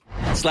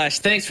Slash,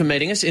 thanks for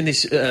meeting us in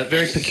this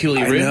very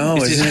peculiar room. I know,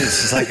 isn't it?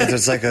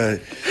 It's like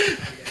a...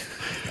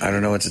 I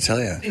don't know what to tell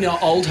you. In our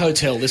old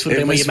hotel, this would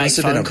have been where you make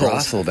phone calls. It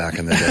must have been a brothel back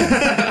in the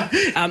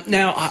day.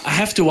 Now, I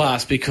have to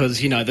ask,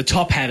 because, the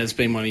top hat has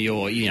been one of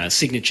your,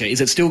 signature.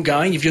 Is it still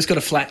going? You've just got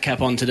a flat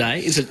cap on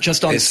today. Is it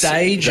just on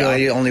stage?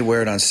 I only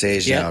wear it on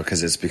stage now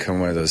because it's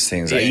become one of those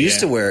things. I used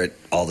to wear it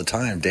all the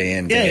time, day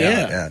in, day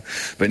out. Yeah.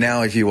 But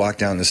now if you walk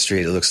down the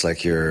street, it looks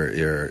like you're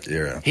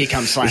Here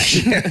comes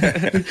Slash.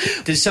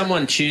 Does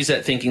someone choose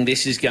that thinking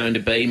this is going to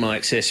be my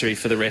accessory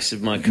for the rest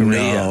of my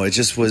career? No, it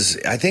just was...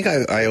 I think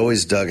I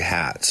always dug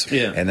hats.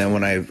 Yeah. And then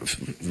when I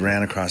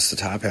ran across the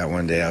top hat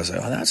one day, I was like,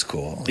 oh, that's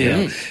cool.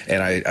 Yeah.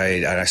 And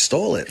I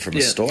stole it from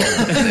a store.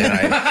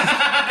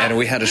 And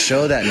we had a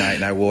show that night,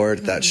 and I wore it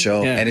at that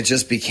show. Yeah. And it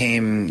just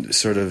became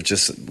sort of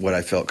just what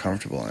I felt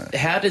comfortable in.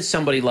 How did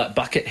somebody like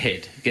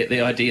Buckethead get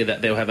the idea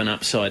that they'll have an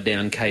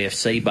upside-down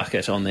KFC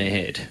bucket on their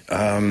head?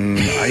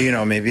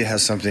 Maybe it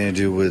has something to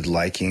do with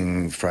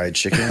liking fried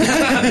chicken.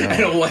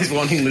 And always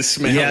wanting the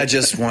smell. Yeah,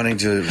 just wanting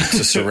to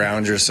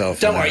surround yourself.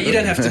 Don't worry, you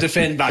don't have to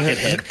defend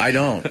Buckethead. I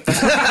don't.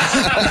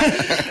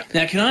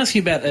 Now, can I ask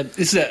you about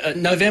this is a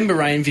November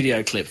Rain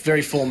video clip,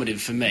 very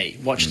formative for me.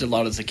 Watched a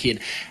lot as a kid.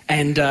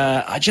 And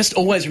I just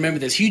always remember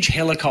there's huge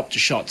helicopter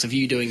shots of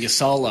you doing your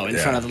solo in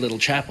front of the little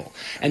chapel.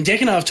 And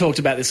Dec and I have talked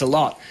about this a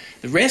lot.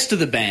 The rest of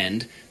the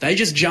band, they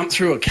just jump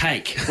through a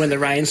cake when the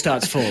rain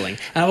starts falling.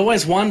 And I've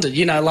always wondered,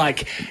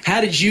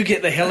 how did you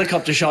get the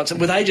helicopter shots?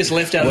 Were they just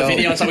left out of the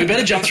video? It's like, we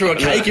better jump through a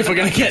cake if we're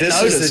going to get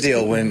noticed. This is the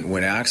deal. When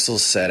Axl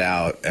set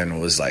out and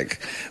was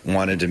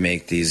wanted to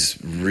make these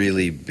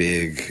really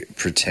big,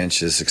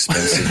 pretentious,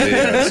 expensive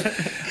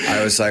videos,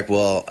 I was like,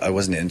 well, I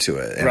wasn't into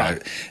it.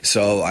 And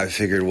so I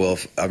figured, well,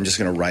 I'm just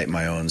going to write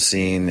my own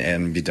scene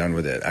and be done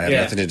with it. I have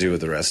nothing to do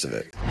with the rest of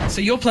it.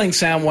 So you're playing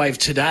Soundwave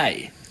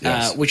today.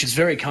 Yes. Which is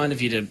very kind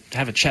of you to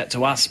have a chat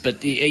to us,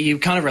 but are you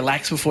kind of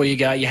relaxed before you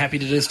go? You're happy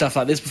to do stuff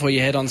like this before you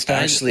head on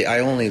stage? Actually,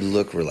 I only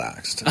look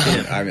relaxed.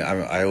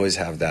 I always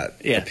have that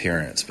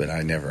appearance, but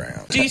I never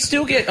am. Do you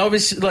still get,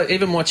 obviously,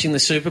 even watching the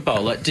Super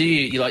Bowl, do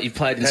you you've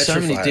played in so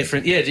many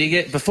different... Yeah, do you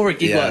get, before a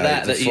gig like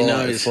that you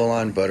know...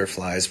 Full-on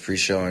butterflies,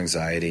 pre-show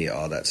anxiety,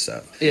 all that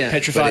stuff. Yeah.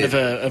 Petrified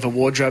of a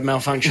wardrobe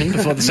malfunction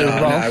before the Super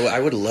Bowl? No, I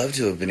would love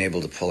to have been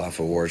able to pull off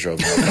a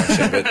wardrobe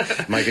malfunction,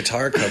 but my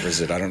guitar covers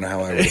it. I don't know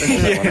how I would pull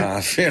that one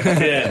off.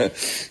 Yeah.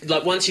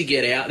 Once you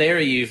get out there, are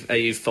you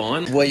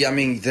fine? Well,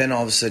 then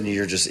all of a sudden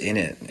you're just in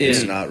it. Yeah.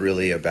 It's not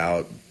really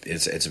about...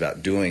 It's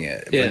about doing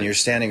it. Yeah. When you're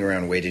standing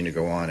around waiting to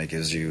go on, it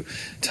gives you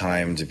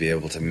time to be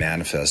able to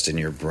manifest in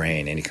your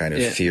brain any kind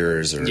of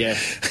fears or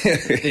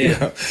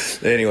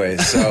anyway,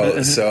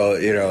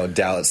 so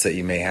doubts that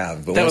you may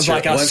have. But that was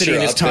like us sitting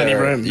in this tiny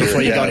room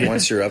before you got here.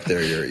 Once you're up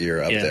there,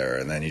 you're up there,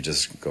 and then you're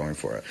just going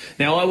for it.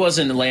 Now, I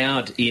wasn't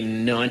allowed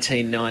in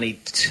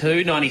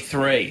 1992,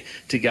 93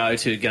 to go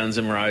to Guns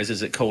N'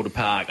 Roses at Calder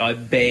Park. I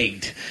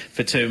begged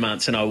for 2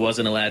 months, and I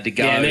wasn't allowed to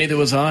go. Yeah, neither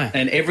was I.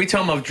 And every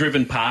time I've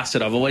driven past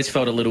it, I've always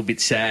felt a little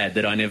bit sad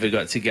that I never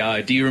got to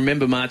go. Do you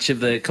remember much of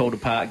the Calder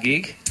Park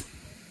gig?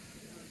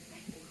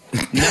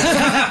 We'll take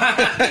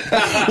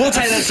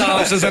that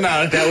silence as a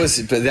no.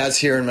 But that's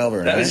here in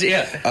Melbourne. That was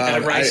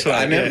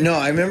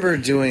I remember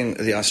doing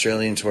the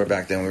Australian tour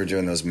back then. We were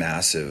doing those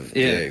massive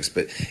gigs,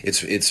 but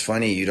it's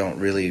funny, you don't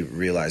really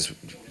realize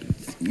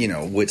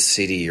what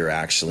city you're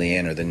actually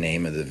in or the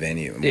name of the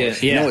venue.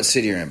 You know what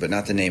city you're in, but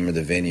not the name of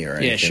the venue or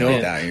anything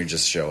like that. And you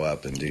just show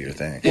up and do your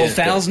thing. Well,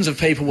 thousands of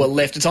people were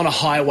left. It's on a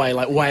highway,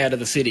 way out of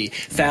the city.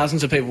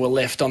 Thousands of people were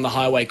left on the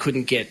highway,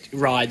 couldn't get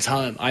rides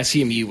home. I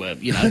assume you were,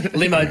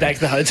 limoed back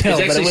to the hotel.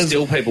 There's actually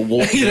still people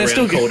walking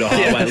around Calder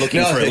Highway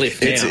looking for a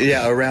lift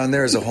down. Around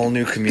there is a whole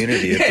new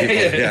community of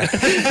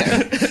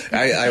people.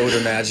 I would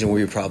imagine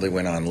we probably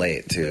went on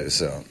late, too.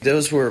 So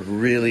those were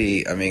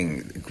really,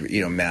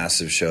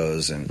 massive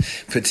shows and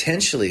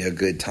potentially a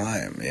good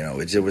time.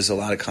 There was a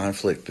lot of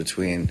conflict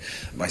between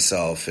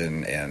myself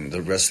and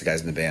the rest of the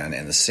guys in the band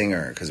and the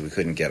singer because we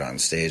couldn't get on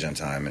stage on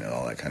time and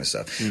all that kind of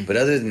stuff. But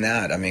other than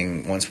that,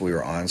 once we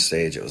were on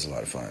stage, it was a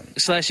lot of fun.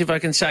 Slash, if I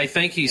can say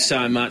thank you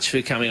so much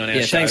for coming on our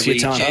show. Thanks for your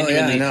time.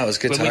 It was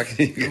good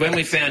talking to you. When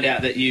we found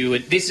out that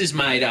this is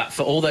made up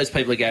for all those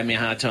people who gave me a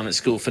hard time at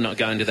school for not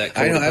going to that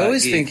Calder Park I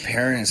always gig. think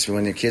parents,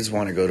 when their kids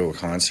want to go to a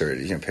concert,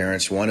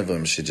 parents, one of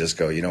them should just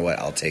go, you know what,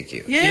 I'll take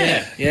you.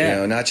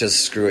 Yeah. Not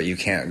just screw it, you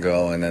can't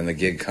go, and then the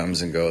gig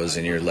comes and goes,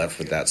 and you're left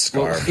with that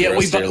scar.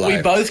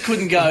 We both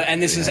couldn't go,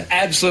 and this is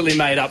absolutely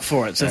made up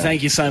for it. So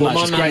thank you so much.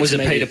 My mum was a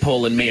Peter,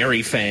 Paul, and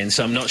Mary fan,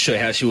 so I'm not sure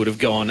how she would have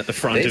gone at the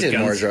front. They did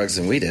more drugs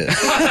than we did.